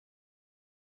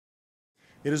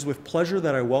It is with pleasure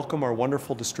that I welcome our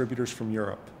wonderful distributors from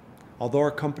Europe. Although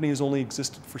our company has only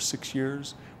existed for 6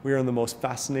 years, we are in the most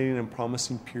fascinating and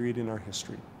promising period in our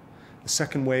history. The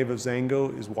second wave of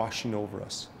XanGo is washing over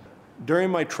us. During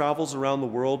my travels around the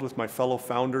world with my fellow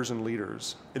founders and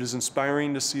leaders, it is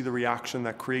inspiring to see the reaction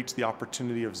that creates the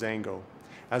opportunity of XanGo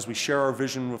as we share our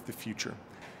vision with the future.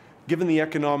 Given the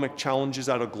economic challenges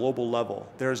at a global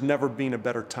level, there has never been a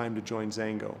better time to join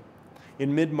XanGo.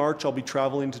 In mid-March, I'll be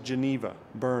traveling to Geneva,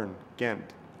 Bern,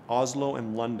 Ghent, Oslo,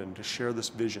 and London to share this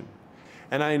vision.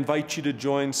 And I invite you to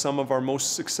join some of our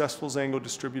most successful XanGo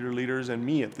distributor leaders and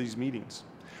me at these meetings.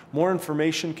 More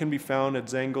information can be found at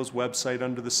XanGo's website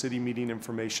under the City Meeting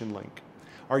Information link.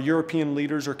 Our European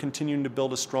leaders are continuing to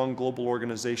build a strong global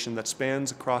organization that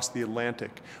spans across the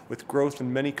Atlantic, with growth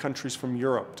in many countries from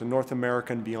Europe to North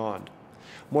America and beyond.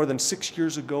 More than 6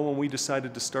 years ago, when we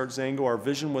decided to start XanGo, our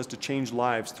vision was to change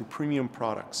lives through premium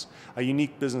products, a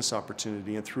unique business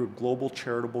opportunity, and through a global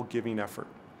charitable giving effort.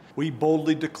 We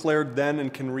boldly declared then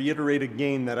and can reiterate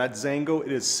again that at XanGo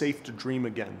it is safe to dream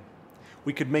again.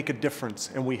 We could make a difference,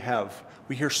 and we have.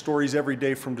 We hear stories every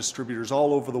day from distributors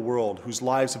all over the world whose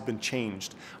lives have been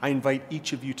changed. I invite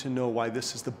each of you to know why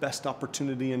this is the best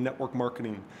opportunity in network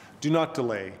marketing. Do not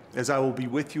delay. As I will be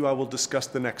with you, I will discuss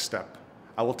the next step.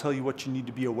 I will tell you what you need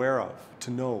to be aware of,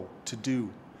 to know, to do,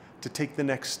 to take the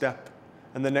next step.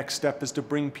 And the next step is to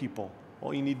bring people.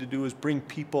 All you need to do is bring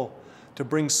people, to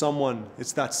bring someone.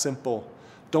 It's that simple.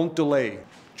 Don't delay.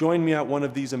 Join me at one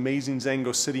of these amazing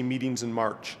XanGo City meetings in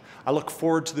March. I look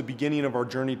forward to the beginning of our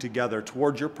journey together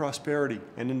towards your prosperity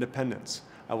and independence.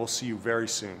 I will see you very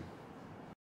soon.